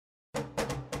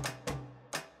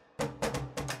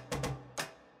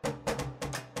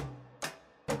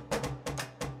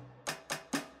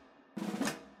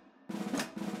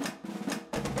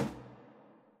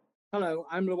Hello,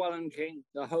 I'm Llewellyn King,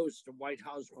 the host of White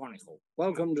House Chronicle.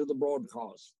 Welcome to the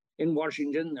broadcast. In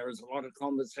Washington, there is a lot of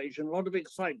conversation, a lot of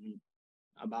excitement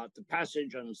about the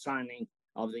passage and signing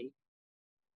of the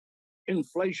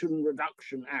Inflation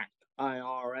Reduction Act,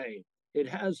 IRA. It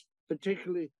has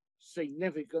particularly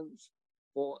significance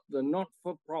for the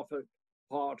not-for-profit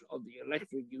part of the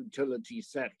electric utility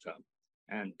sector.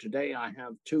 And today I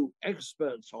have two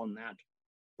experts on that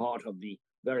part of the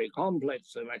very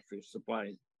complex electric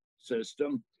supply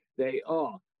system. They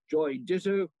are Joy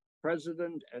Ditto,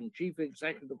 President and Chief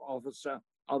Executive Officer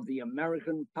of the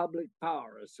American Public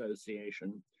Power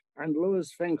Association, and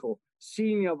Louis Finkel,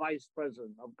 Senior Vice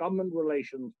President of Government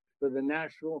Relations for the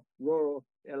National Rural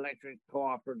Electric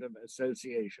Cooperative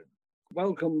Association.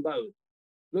 Welcome both.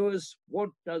 Louis,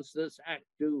 what does this act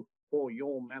do for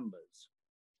your members?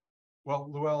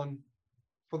 Well, Llewellyn,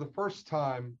 for the first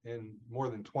time in more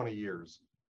than 20 years,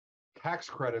 tax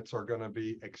credits are going to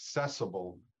be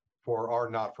accessible for our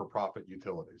not-for-profit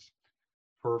utilities.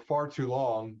 For far too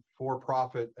long,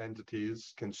 for-profit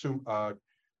entities,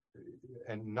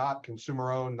 and not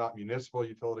consumer-owned, not municipal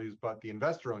utilities, but the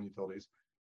investor-owned utilities,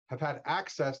 have had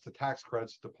access to tax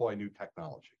credits to deploy new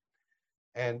technology.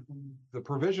 And the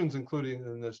provisions included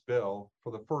in this bill,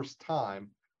 for the first time,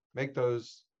 make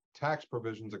those tax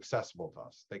provisions accessible to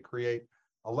us. They create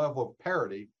a level of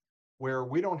parity where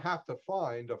we don't have to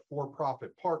find a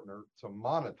for-profit partner to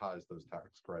monetize those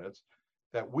tax credits,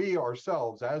 that we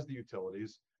ourselves, as the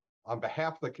utilities, on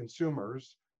behalf of the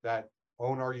consumers that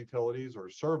own our utilities or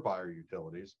served by our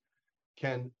utilities,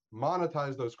 can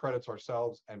monetize those credits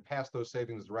ourselves and pass those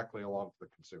savings directly along to the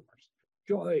consumers.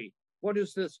 Joy, what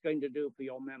is this going to do for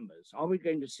your members? Are we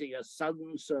going to see a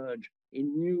sudden surge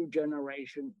in new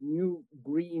generation, new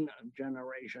green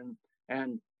generation,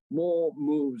 and more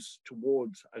moves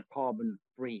towards a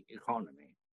carbon-free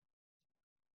economy?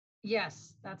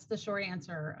 Yes, that's the short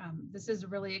answer. This is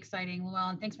really exciting,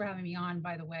 Llewellyn. Thanks for having me on,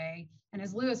 by the way. And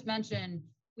as Louis mentioned,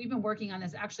 we've been working on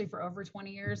this actually for over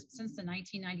 20 years. Since the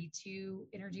 1992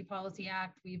 Energy Policy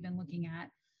Act, we've been looking at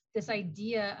this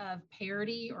idea of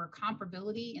parity or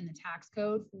comparability in the tax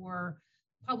code for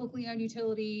publicly owned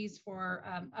utilities, for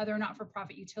other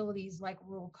not-for-profit utilities like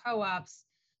rural co-ops,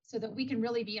 so that we can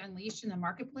really be unleashed in the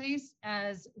marketplace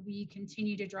as we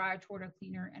continue to drive toward a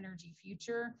cleaner energy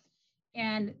future.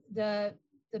 And the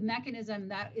mechanism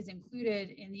that is included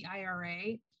in the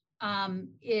IRA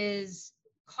is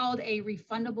called a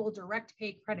refundable direct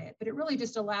pay credit, but it really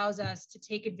just allows us to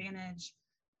take advantage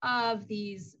of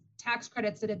these tax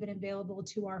credits that have been available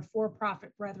to our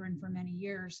for-profit brethren for many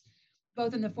years,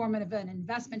 both in the form of an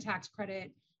investment tax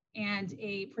credit and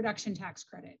a production tax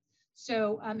credit.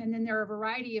 So, and then there are a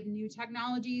variety of new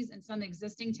technologies and some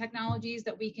existing technologies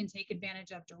that we can take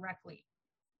advantage of directly.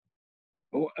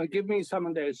 Well, give me some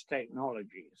of those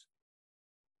technologies.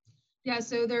 Yeah,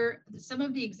 so some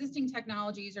of the existing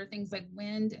technologies are things like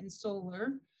wind and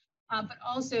solar, but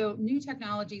also new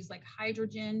technologies like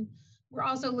hydrogen. We're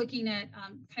also looking at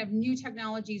kind of new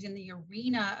technologies in the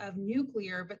arena of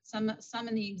nuclear, but some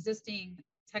in the existing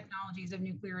technologies of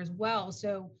nuclear as well.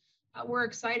 So we're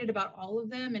excited about all of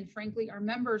them. And frankly, our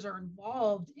members are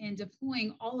involved in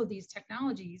deploying all of these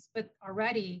technologies, but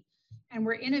already, and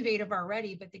we're innovative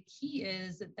already, but the key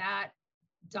is that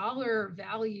dollar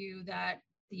value that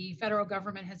the federal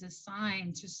government has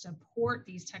assigned to support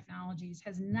these technologies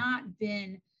has not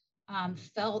been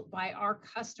felt by our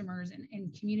customers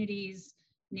in communities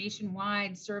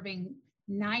nationwide serving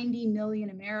 90 million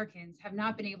Americans have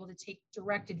not been able to take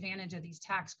direct advantage of these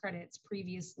tax credits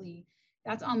previously.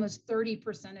 That's almost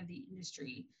 30% of the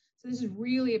industry. So this is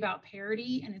really about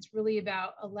parity, and it's really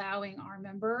about allowing our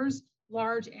members,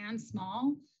 large and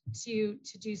small, to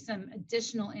do some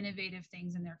additional innovative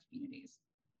things in their communities.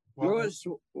 Well,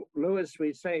 Louis,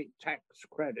 we say tax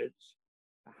credits.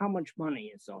 How much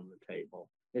money is on the table?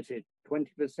 Is it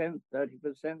 20%,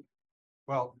 30%?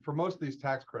 Well, for most of these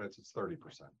tax credits, it's 30%.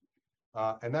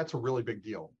 And that's a really big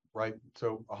deal, right?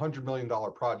 So a $100 million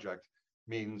project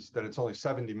means that it's only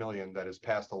 70 million that is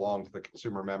passed along to the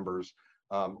consumer members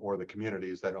or the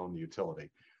communities that own the utility.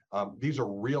 These are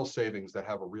real savings that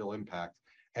have a real impact.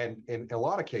 And in a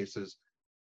lot of cases,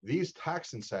 these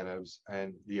tax incentives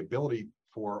and the ability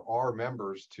for our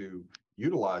members to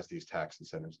utilize these tax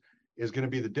incentives is going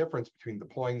to be the difference between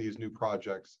deploying these new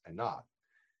projects and not.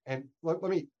 And let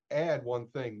me add one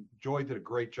thing. Joy did a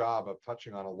great job of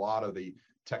touching on a lot of the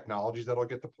technologies that'll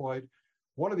get deployed.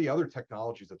 One of the other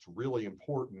technologies that's really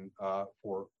important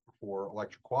for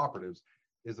electric cooperatives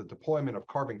is the deployment of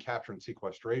carbon capture and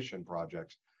sequestration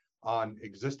projects on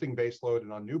existing baseload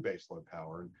and on new baseload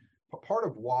power. And part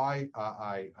of why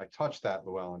I touched that,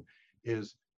 Llewellyn,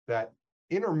 is that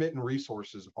intermittent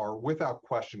resources are without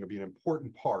question going to be an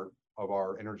important part of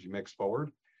our energy mix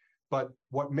forward. But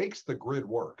what makes the grid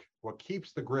work, what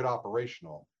keeps the grid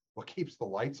operational, what keeps the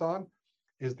lights on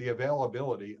is the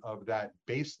availability of that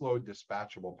baseload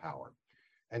dispatchable power.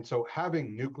 And so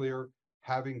having nuclear,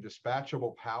 having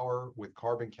dispatchable power with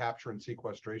carbon capture and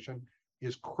sequestration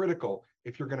is critical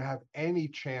if you're going to have any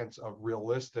chance of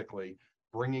realistically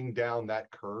bringing down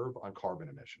that curve on carbon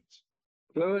emissions.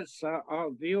 Louis, our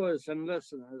viewers and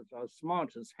listeners are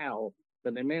smart as hell,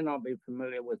 but they may not be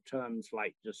familiar with terms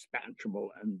like dispatchable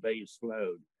and base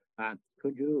load.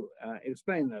 Could you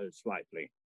explain those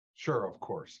slightly? Sure, of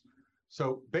course.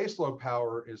 So baseload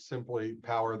power is simply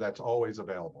power that's always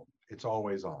available. It's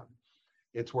always on.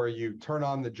 It's where you turn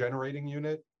on the generating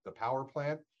unit, the power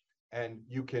plant, and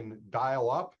you can dial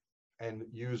up and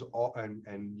use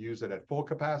use it at full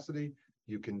capacity.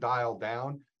 You can dial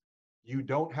down. You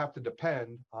don't have to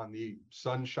depend on the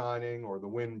sun shining or the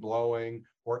wind blowing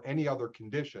or any other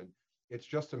condition. It's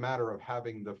just a matter of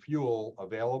having the fuel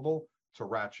available to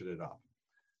ratchet it up.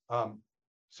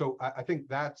 So I think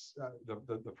that's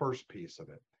the first piece of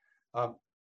it.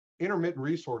 Intermittent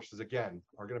resources, again,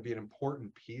 are going to be an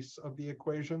important piece of the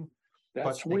equation.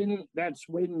 That's wind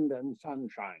and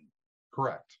sunshine.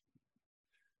 Correct.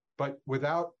 But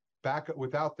without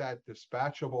that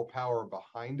dispatchable power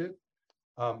behind it,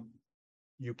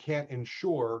 you can't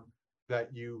ensure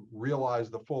that you realize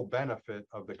the full benefit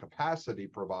of the capacity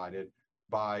provided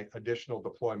by additional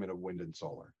deployment of wind and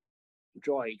solar.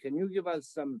 Joy, can you give us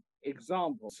some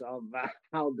examples of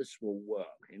how this will work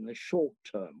in the short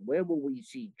term? Where will we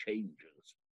see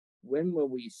changes? When will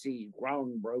we see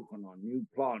ground broken on new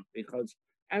plant? Because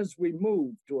as we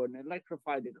move to an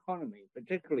electrified economy,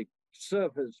 particularly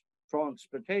surface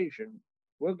transportation,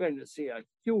 we're going to see a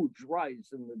huge rise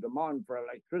in the demand for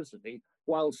electricity,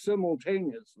 while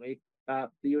simultaneously the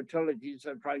utilities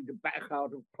are trying to back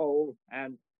out of coal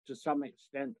and, to some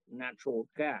extent, natural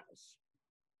gas.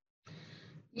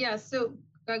 Yeah, so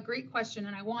a great question.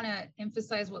 And I want to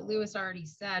emphasize what Louis already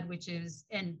said, which is,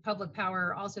 and public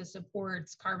power also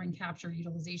supports carbon capture,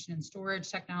 utilization, and storage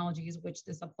technologies, which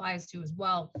this applies to as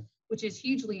well, which is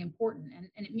hugely important.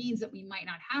 And it means that we might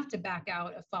not have to back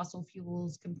out of fossil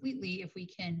fuels completely if we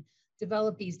can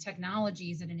develop these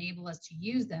technologies that enable us to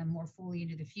use them more fully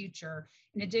into the future,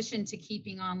 in addition to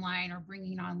keeping online or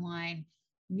bringing online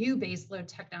new baseload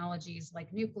technologies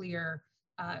like nuclear,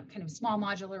 kind of small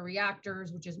modular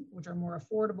reactors, which are more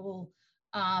affordable.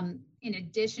 In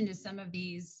addition to some of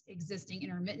these existing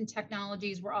intermittent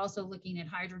technologies, we're also looking at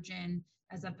hydrogen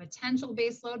as a potential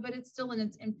baseload, but it's still in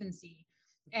its infancy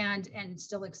and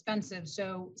still expensive.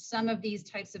 So some of these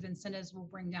types of incentives will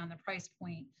bring down the price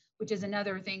point, which is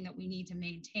another thing that we need to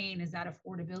maintain, is that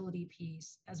affordability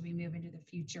piece as we move into the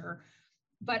future.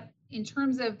 But in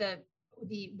terms of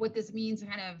what this means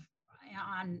kind of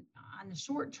on the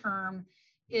short term,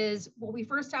 is, well, we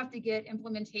first have to get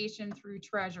implementation through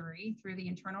Treasury, through the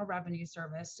Internal Revenue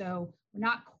Service. So we're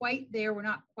not quite there. We're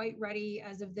not quite ready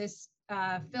as of this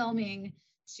filming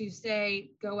to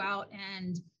say, go out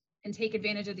and take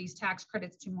advantage of these tax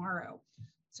credits tomorrow.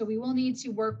 So we will need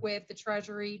to work with the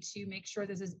Treasury to make sure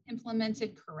this is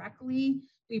implemented correctly.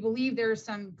 We believe there's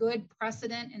some good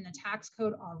precedent in the tax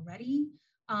code already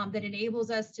that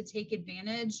enables us to take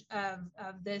advantage of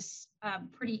this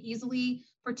pretty easily,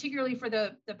 particularly for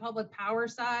the public power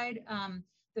side.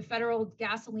 The federal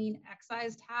gasoline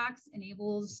excise tax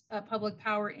enables public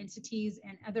power entities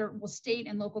and other state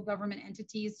and local government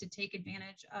entities to take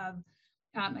advantage of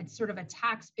it's sort of a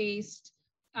tax-based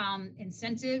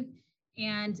incentive,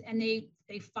 and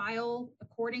they file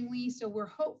accordingly. So we're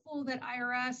hopeful that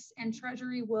IRS and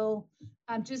Treasury will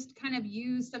just kind of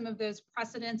use some of those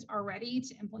precedents already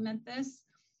to implement this.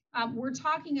 We're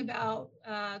talking about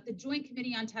the Joint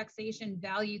Committee on Taxation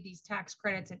valued these tax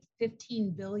credits at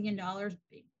 $15 billion,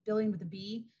 billion with a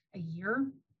B, a year.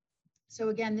 So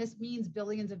again, this means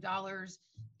billions of dollars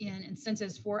in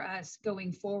incentives for us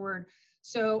going forward.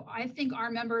 So I think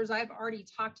our members, I've already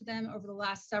talked to them over the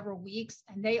last several weeks,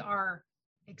 and they are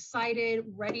excited,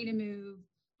 ready to move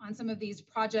on some of these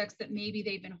projects that maybe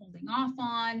they've been holding off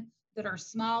on, that are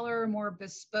smaller, more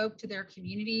bespoke to their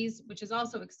communities, which is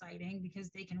also exciting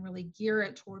because they can really gear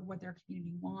it toward what their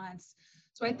community wants.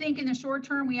 So I think in the short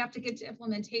term, we have to get to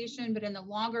implementation, but in the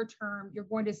longer term, you're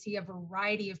going to see a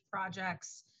variety of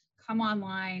projects come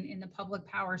online in the public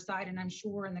power side, and I'm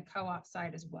sure in the co-op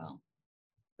side as well.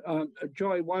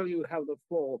 Joy, while you have the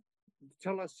floor,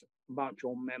 tell us about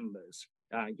your members.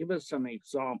 Give us some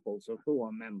examples of who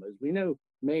are members. We know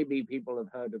maybe people have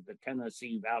heard of the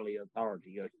Tennessee Valley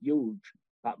Authority, a huge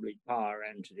public power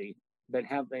entity, but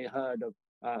have they heard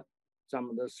of some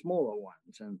of the smaller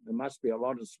ones. And there must be a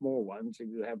lot of small ones if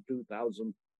you have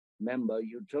 2,000 member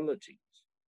utilities.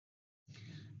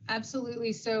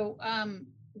 Absolutely. So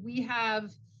we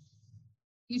have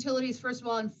utilities, first of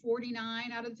all, in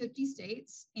 49 out of 50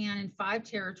 states and in 5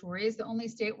 territories. The only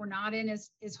state we're not in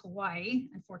is Hawaii,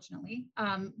 unfortunately.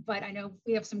 But I know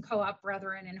we have some co-op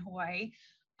brethren in Hawaii.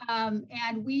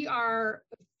 And we are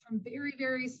from very,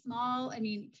 very small,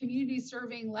 communities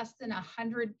serving less than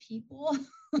 100 people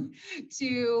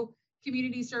to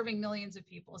communities serving millions of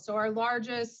people. So our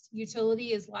largest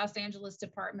utility is Los Angeles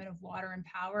Department of Water and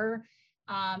Power.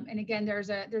 And again, there's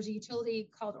a utility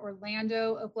called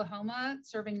Orlando, Oklahoma,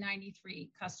 serving 93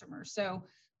 customers. So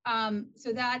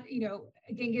that,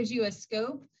 again, gives you a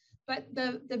scope. But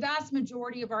the vast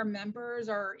majority of our members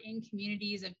are in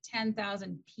communities of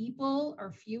 10,000 people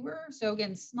or fewer. So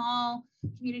again, small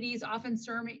communities, often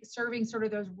serving sort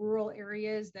of those rural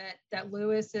areas that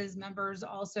Lewis's members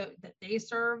also, that they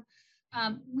serve.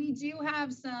 We do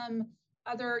have some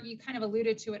other, you kind of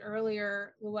alluded to it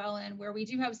earlier, Llewellyn, where we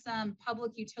do have some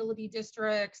public utility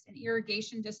districts and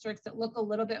irrigation districts that look a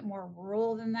little bit more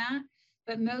rural than that.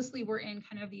 But mostly we're in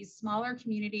kind of these smaller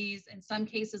communities, in some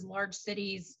cases large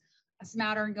cities, a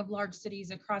smattering of large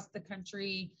cities across the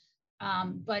country.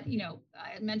 But,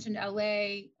 I mentioned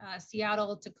LA,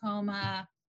 Seattle, Tacoma,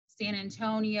 San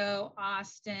Antonio,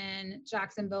 Austin,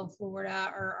 Jacksonville,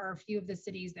 Florida are a few of the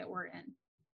cities that we're in.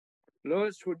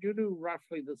 Lewis, would you do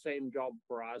roughly the same job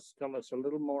for us? Tell us a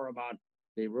little more about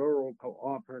the rural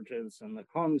cooperatives and the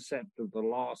concept of the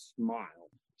last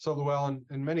mile. So, Llewellyn,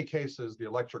 in many cases, the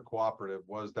electric cooperative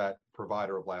was that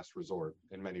provider of last resort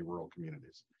in many rural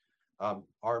communities.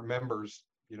 Our members,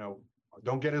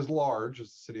 don't get as large as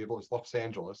the city of Los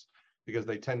Angeles because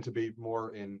they tend to be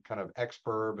more in kind of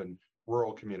exurb and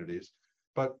rural communities.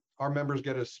 But our members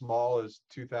get as small as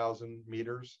 2,000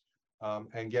 meters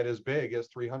and get as big as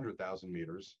 300,000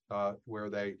 meters,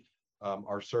 where they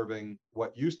are serving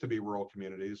what used to be rural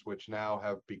communities, which now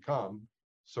have become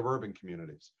suburban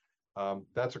communities.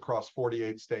 That's across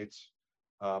 48 states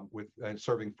and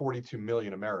serving 42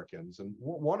 million Americans. And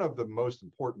one of the most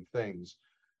important things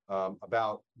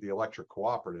about the electric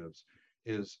cooperatives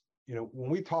is, when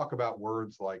we talk about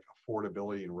words like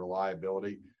affordability and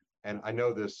reliability, and I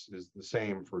know this is the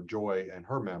same for Joy and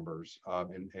her members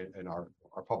and our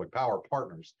public power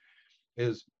partners,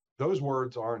 is those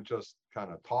words aren't just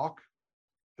kind of talk.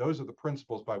 Those are the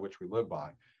principles by which we live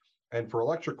by. And for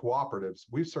electric cooperatives,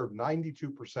 we serve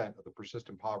 92% of the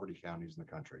persistent poverty counties in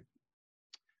the country.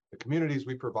 The communities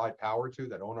we provide power to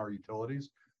that own our utilities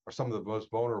are some of the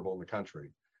most vulnerable in the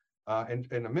country. And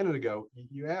a minute ago,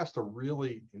 you asked a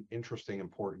really interesting,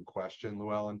 important question,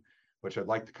 Llewellyn, which I'd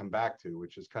like to come back to,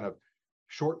 which is kind of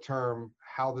short-term,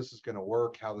 how this is going to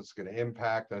work, how this is going to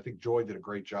impact. And I think Joy did a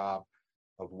great job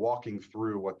of walking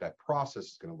through what that process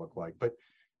is going to look like. But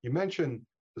you mentioned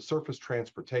the surface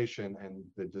transportation and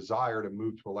the desire to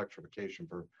move to electrification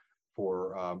to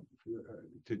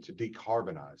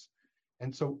decarbonize.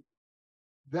 And so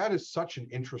that is such an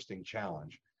interesting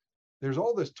challenge. There's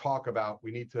all this talk about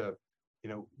we need to,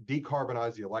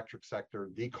 decarbonize the electric sector,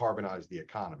 decarbonize the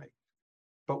economy.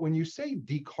 But when you say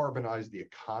decarbonize the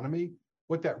economy,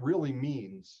 what that really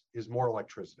means is more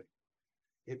electricity.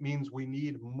 It means we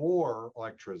need more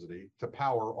electricity to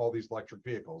power all these electric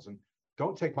vehicles. And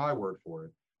don't take my word for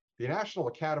it. The National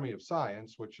Academy of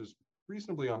Science, which is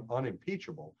reasonably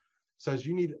unimpeachable, says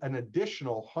you need an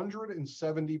additional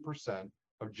 170%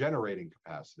 of generating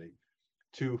capacity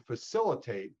to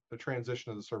facilitate the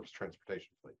transition of the surface transportation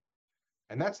fleet.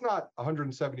 And that's not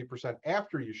 170%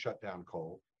 after you shut down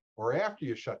coal or after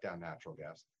you shut down natural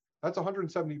gas. That's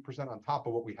 170% on top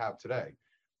of what we have today.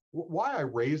 Why I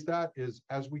raise that is,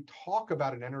 as we talk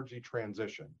about an energy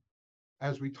transition,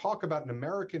 as we talk about an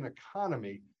American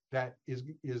economy that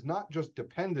is not just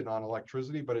dependent on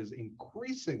electricity, but is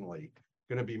increasingly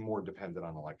going to be more dependent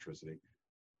on electricity,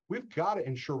 we've got to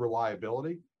ensure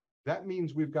reliability. That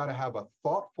means we've got to have a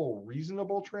thoughtful,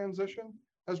 reasonable transition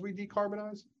as we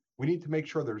decarbonize. We need to make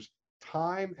sure there's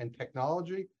time and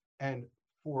technology, and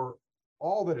for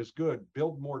all that is good,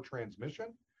 build more transmission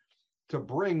to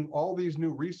bring all these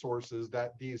new resources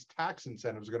that these tax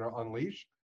incentives are going to unleash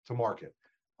to market.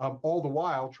 All the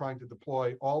while trying to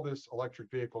deploy all this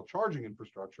electric vehicle charging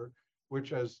infrastructure,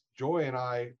 which, as Joy and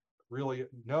I really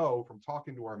know from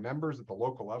talking to our members at the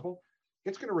local level,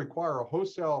 it's going to require a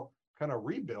wholesale kind of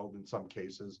rebuild in some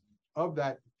cases of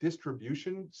that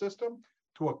distribution system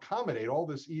to accommodate all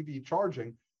this EV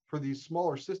charging for these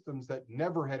smaller systems that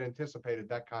never had anticipated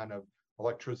that kind of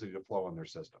electricity to flow on their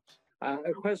systems.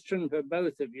 A question for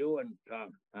both of you, and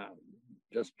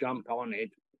just jump on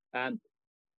it.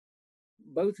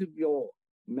 both of your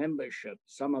membership,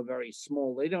 some are very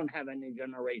small. They don't have any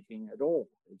generating at all.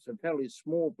 It's a fairly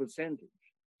small percentage.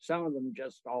 Some of them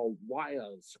just are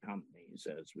wires companies,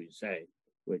 as we say,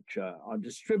 which are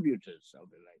distributors of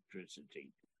electricity.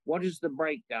 What is the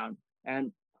breakdown?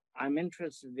 And I'm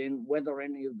interested in whether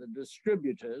any of the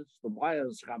distributors, the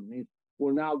wires companies,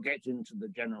 will now get into the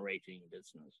generating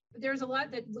business. There's a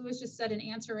lot that Louis just said in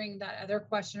answering that other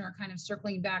question, or kind of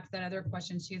circling back to that other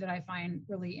question too, that I find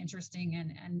really interesting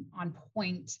and on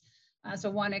point. So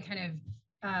I want to kind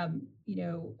of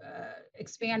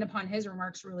expand upon his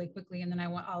remarks really quickly, and then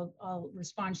I'll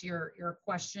respond to your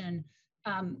question.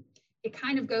 It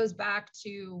kind of goes back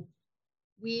to,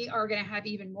 we are going to have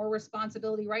even more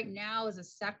responsibility right now as a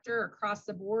sector across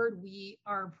the board. We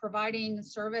are providing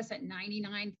service at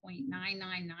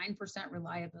 99.999%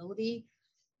 reliability.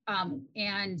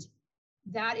 And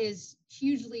that is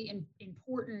hugely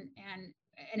important, and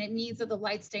it means that the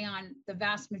lights stay on the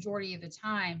vast majority of the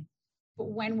time. But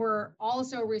when we're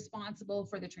also responsible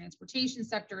for the transportation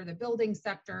sector, the building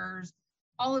sectors,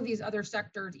 all of these other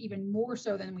sectors, even more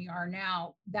so than we are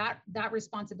now, that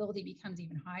responsibility becomes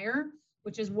even higher,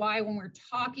 which is why when we're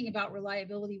talking about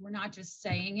reliability, we're not just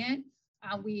saying it.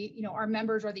 Our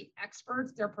members are the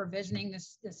experts. They're provisioning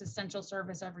this essential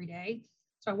service every day.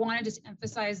 So I want to just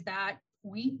emphasize that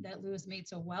point that Louis made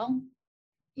so well,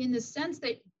 in the sense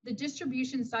that the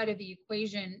distribution side of the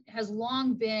equation has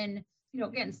long been,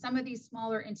 again, some of these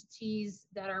smaller entities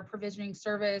that are provisioning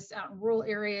service out in rural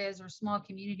areas or small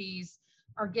communities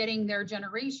are getting their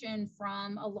generation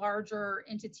from a larger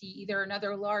entity, either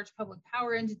another large public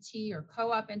power entity or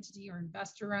co-op entity or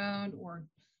investor owned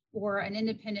or an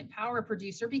independent power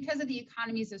producer, because of the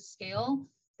economies of scale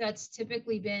that's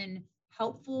typically been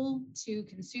helpful to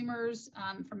consumers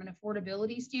from an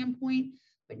affordability standpoint.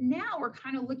 But now we're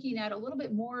kind of looking at a little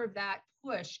bit more of that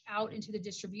push out into the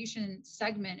distribution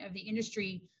segment of the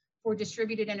industry for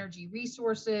distributed energy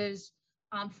resources,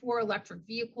 for electric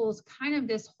vehicles. Kind of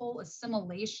this whole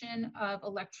assimilation of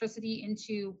electricity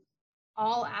into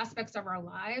all aspects of our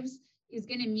lives is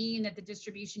going to mean that the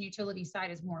distribution utility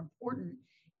side is more important.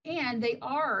 And they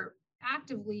are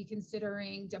actively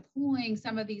considering deploying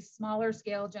some of these smaller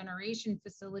scale generation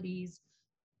facilities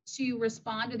to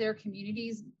respond to their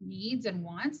community's needs and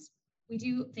wants. We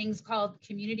do things called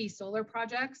community solar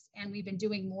projects, and we've been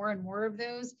doing more and more of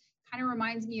those. Kind of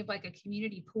reminds me of like a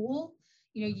community pool.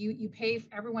 You pay,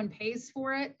 everyone pays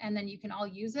for it, and then you can all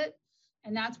use it.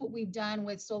 And that's what we've done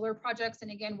with solar projects.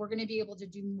 And again, we're going to be able to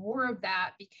do more of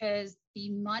that because the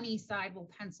money side will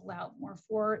pencil out more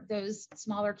for those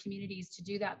smaller communities to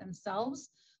do that themselves,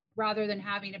 rather than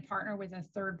having to partner with a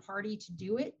third party to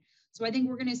do it. So I think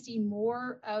we're going to see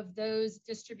more of those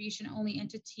distribution only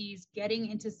entities getting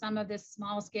into some of this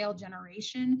small scale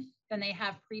generation than they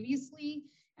have previously.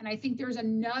 And I think there's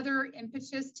another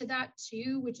impetus to that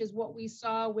too, which is what we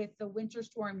saw with the Winter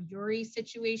Storm Uri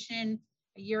situation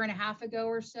a year and a half ago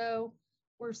or so,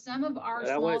 where some of our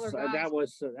smaller guys. That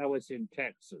was in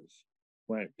Texas.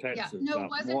 Where Texas. Yeah, no, it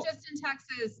wasn't just in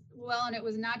Texas. Well, and it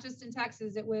was not just in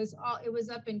Texas. It was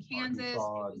up in Kansas.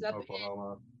 Arkansas, it was up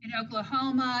Oklahoma. in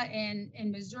Oklahoma and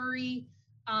in Missouri.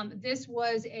 This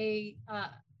was a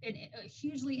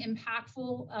hugely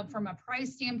impactful from a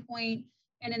price standpoint,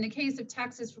 and in the case of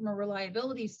Texas, from a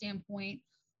reliability standpoint,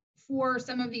 for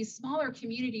some of these smaller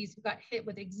communities who got hit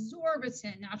with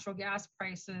exorbitant natural gas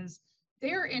prices.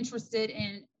 They're interested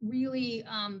in really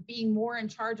being more in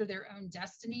charge of their own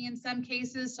destiny in some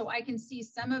cases. So I can see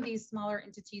some of these smaller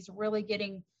entities really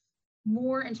getting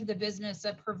more into the business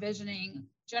of provisioning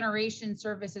generation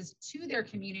services to their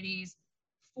communities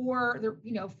for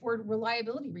for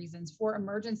reliability reasons, for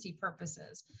emergency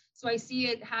purposes. So I see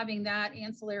it having that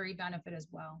ancillary benefit as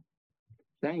well.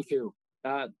 Thank you.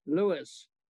 Louis,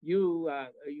 you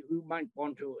might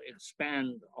want to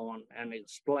expand on and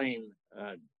explain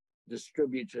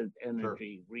distributed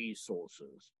energy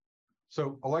resources.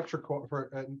 So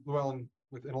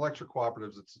within electric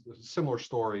cooperatives, it's a similar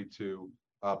story to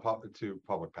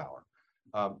public power.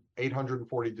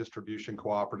 840 distribution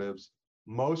cooperatives,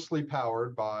 mostly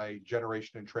powered by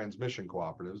generation and transmission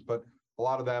cooperatives, but a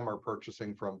lot of them are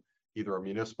purchasing from either a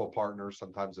municipal partner,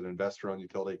 sometimes an investor-owned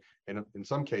utility, and in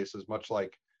some cases, much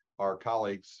like our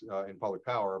colleagues in public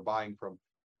power, are buying from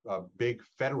big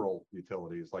federal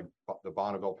utilities like the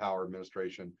Bonneville Power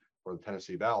Administration or the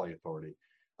Tennessee Valley Authority.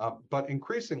 But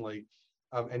increasingly,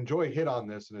 and Joy hit on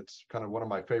this, and it's kind of one of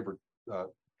my favorite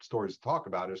stories to talk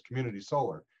about, is community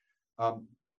solar.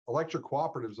 Electric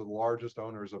cooperatives are the largest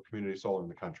owners of community solar in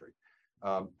the country.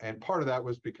 And part of that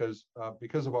was because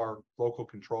of our local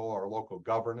control, our local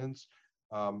governance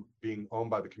being owned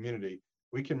by the community.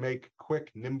 we can make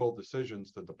quick, nimble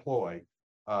decisions to deploy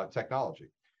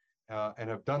technology. And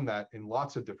have done that in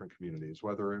lots of different communities,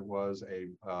 whether it was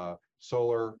a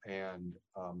solar and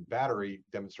battery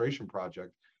demonstration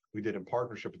project we did in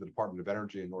partnership with the Department of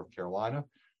Energy in North Carolina,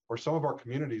 or some of our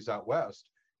communities out west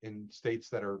in states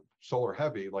that are solar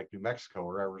heavy, like New Mexico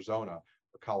or Arizona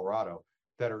or Colorado,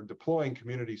 that are deploying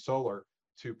community solar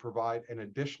to provide an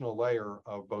additional layer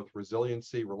of both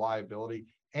resiliency, reliability,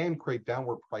 and create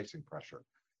downward pricing pressure.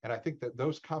 And I think that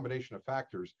those combination of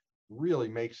factors really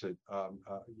makes it a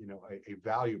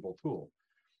valuable tool.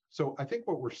 So I think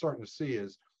what we're starting to see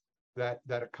is that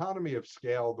economy of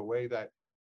scale, the way that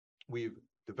we've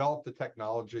developed the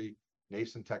technology,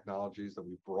 nascent technologies, that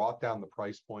we've brought down the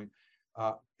price point,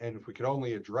 and if we could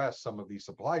only address some of these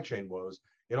supply chain woes,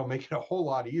 it'll make it a whole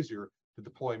lot easier to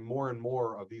deploy more and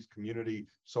more of these community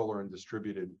solar and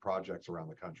distributed projects around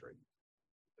the country.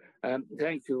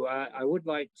 Thank you. I would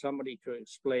like somebody to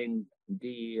explain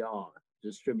DER,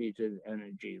 distributed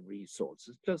energy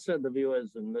resources, just so the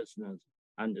viewers and listeners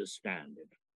understand it.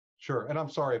 Sure, and I'm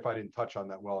sorry if I didn't touch on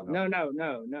that well enough.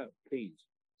 No, please.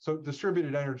 So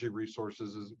distributed energy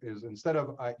resources is instead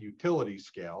of at utility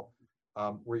scale,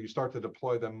 where you start to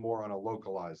deploy them more on a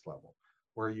localized level,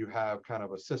 where you have kind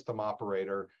of a system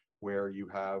operator, where you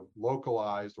have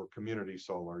localized or community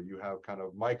solar, you have kind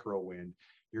of micro wind,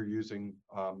 you're using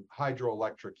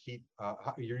hydroelectric heat,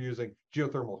 you're using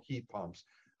geothermal heat pumps,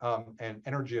 and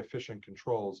energy efficient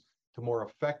controls to more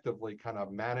effectively kind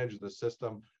of manage the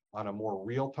system on a more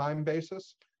real-time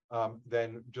basis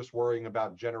than just worrying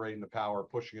about generating the power,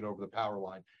 pushing it over the power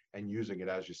line, and using it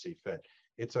as you see fit.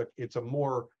 It's a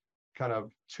more kind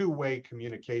of two-way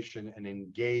communication and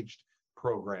engaged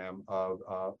program of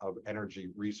energy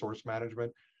resource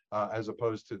management, as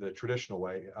opposed to the traditional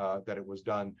way that it was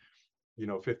done,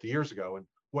 50 years ago. And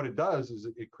what it does is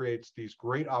it creates these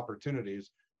great opportunities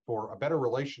for a better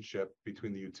relationship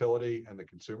between the utility and the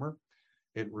consumer.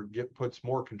 It puts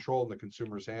more control in the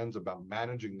consumer's hands about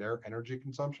managing their energy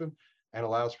consumption, and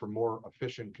allows for more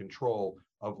efficient control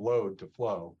of load to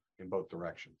flow in both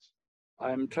directions.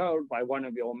 I'm told by one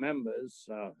of your members,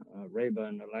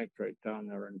 Rayburn Electric down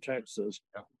there in Texas,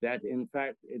 that in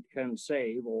fact it can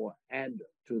save or add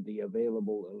to the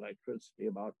available electricity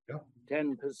about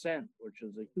 10%, which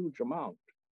is a huge amount.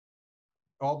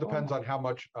 All depends on how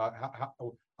much,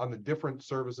 on the different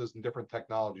services and different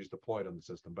technologies deployed on the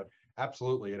system. But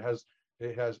absolutely, it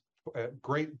has a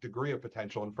great degree of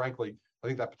potential. And frankly, I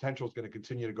think that potential is going to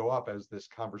continue to go up as this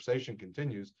conversation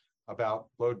continues about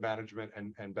load management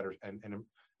and better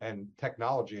and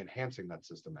technology enhancing that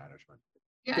system management.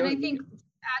 Yeah, and I think to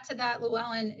add to that,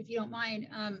 Llewellyn, if you don't mind,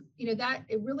 that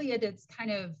it really at its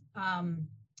kind of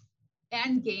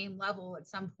end game level at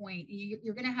some point,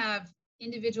 you're going to have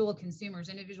individual consumers,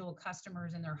 individual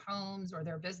customers in their homes or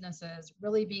their businesses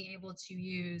really being able to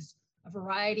use a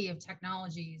variety of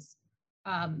technologies.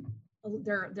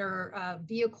 Their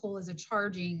vehicle is a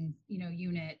charging,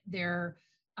 unit.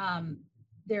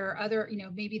 Their other,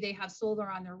 maybe they have solar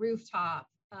on their rooftop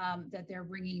that they're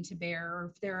bringing to bear.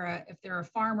 Or if they're a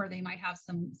farmer, they might have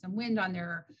some wind on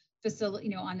their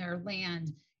facility, on their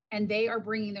land. And they are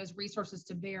bringing those resources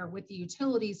to bear with the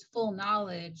utility's full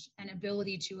knowledge and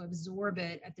ability to absorb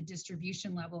it at the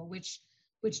distribution level, which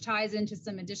ties into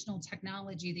some additional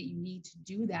technology that you need to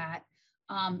do that.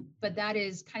 But that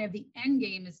is kind of the end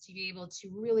game, is to be able to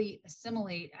really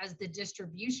assimilate as the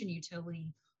distribution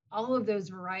utility all of those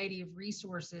variety of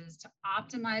resources to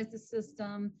optimize the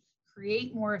system,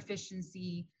 create more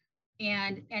efficiency,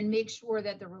 and make sure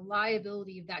that the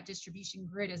reliability of that distribution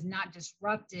grid is not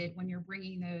disrupted when you're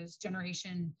bringing those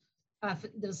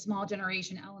small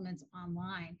generation elements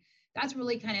online. That's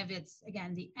really kind of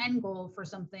again, the end goal for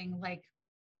something like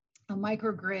a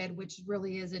microgrid, which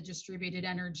really is a distributed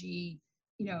energy,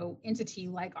 entity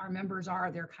like our members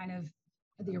are. They're kind of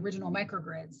the original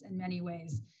microgrids in many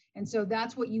ways. And so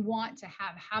that's what you want to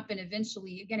have happen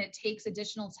eventually. Again, it takes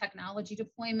additional technology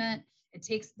deployment.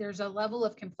 There's a level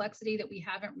of complexity that we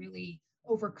haven't really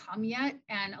overcome yet,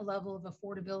 and a level of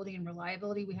affordability and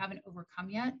reliability we haven't overcome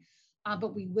yet,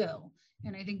 but we will.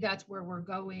 And I think that's where we're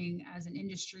going as an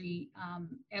industry,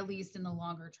 at least in the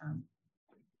longer term.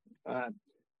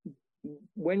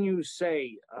 When you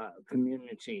say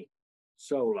community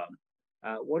solar,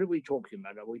 what are we talking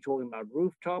about? Are we talking about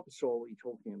rooftops, or are we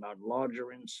talking about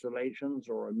larger installations,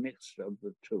 or a mix of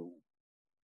the two?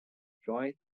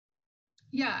 Joy?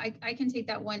 Yeah, I can take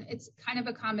that one. It's kind of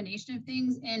a combination of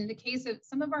things. In the case of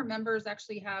some of our members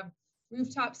actually have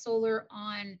rooftop solar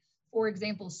on, for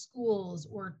example, schools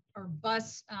or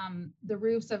bus, the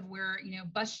roofs of where,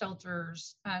 bus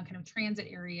shelters, kind of transit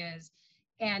areas.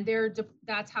 And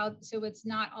that's how, so it's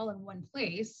not all in one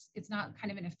place. It's not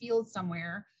kind of in a field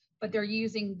somewhere, but they're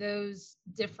using those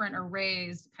different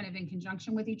arrays kind of in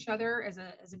conjunction with each other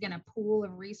as again, a pool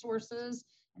of resources,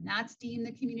 and that's deemed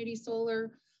the community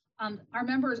solar. Our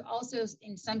members also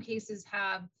in some cases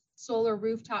have solar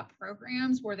rooftop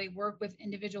programs where they work with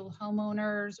individual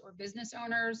homeowners or business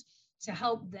owners to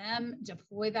help them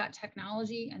deploy that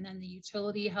technology, and then the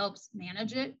utility helps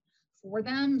manage it for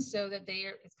them so that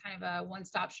it's kind of a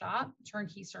one-stop shop,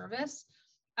 turnkey service.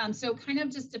 So it kind of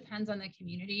just depends on the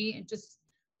community. It just,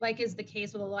 like is the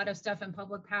case with a lot of stuff in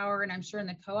public power, and I'm sure in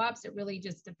the co-ops, it really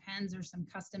just depends. There's some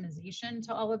customization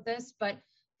to all of this, but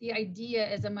the idea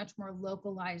is a much more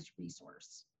localized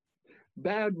resource.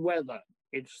 Bad weather,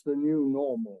 it's the new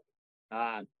normal,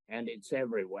 and it's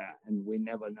everywhere, and we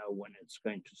never know when it's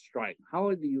going to strike. How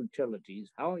are the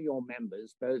utilities, how are your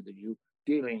members, both of you,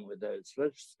 dealing with those?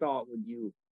 Let's start with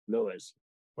you, Lewis.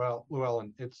 Well,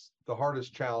 Llewellyn, it's the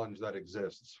hardest challenge that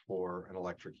exists for an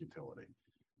electric utility.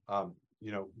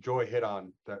 Joy hit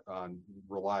on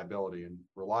reliability, and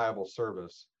reliable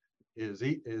service is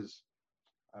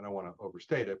I don't want to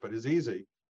overstate it, but is easy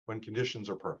when conditions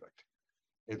are perfect.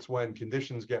 It's when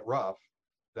conditions get rough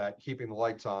that keeping the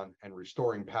lights on and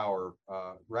restoring power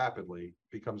rapidly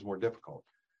becomes more difficult.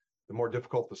 The more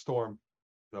difficult the storm,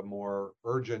 the more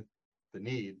urgent the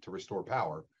need to restore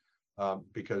power,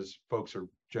 because folks are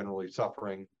generally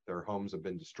suffering. Their homes have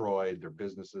been destroyed, their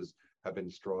businesses have been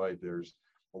destroyed. There's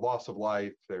a loss of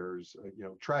life. There's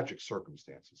tragic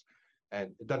circumstances.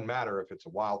 And it doesn't matter if it's a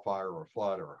wildfire or a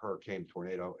flood or a hurricane,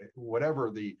 tornado, whatever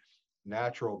the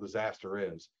natural disaster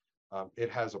is, it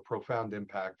has a profound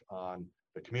impact on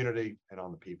the community and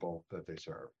on the people that they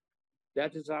serve.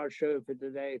 That is our show for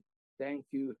today. Thank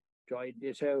you, Joy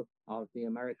Ditto of the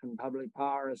American Public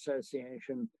Power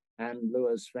Association and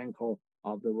Louis Finkel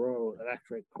of the Rural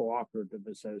Electric Cooperative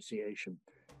Association.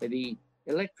 The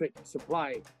electric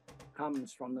supply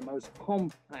comes from the most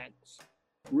complex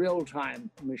real-time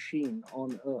machine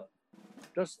on Earth.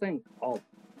 Just think of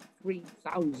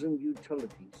 3,000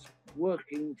 utilities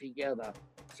working together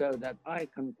so that I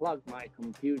can plug my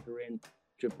computer in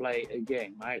to play a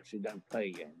game. I actually don't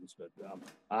play games, but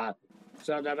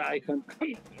so that I can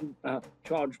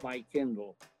charge my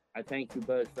Kindle. I thank you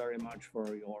both very much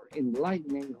for your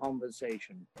enlightening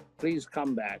conversation. Please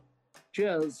come back.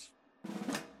 Cheers.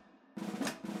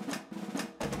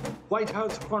 White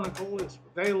House Chronicle is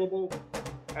available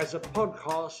as a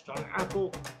podcast on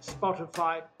Apple,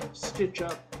 Spotify, Stitcher,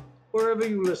 wherever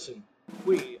you listen.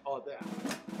 We are there.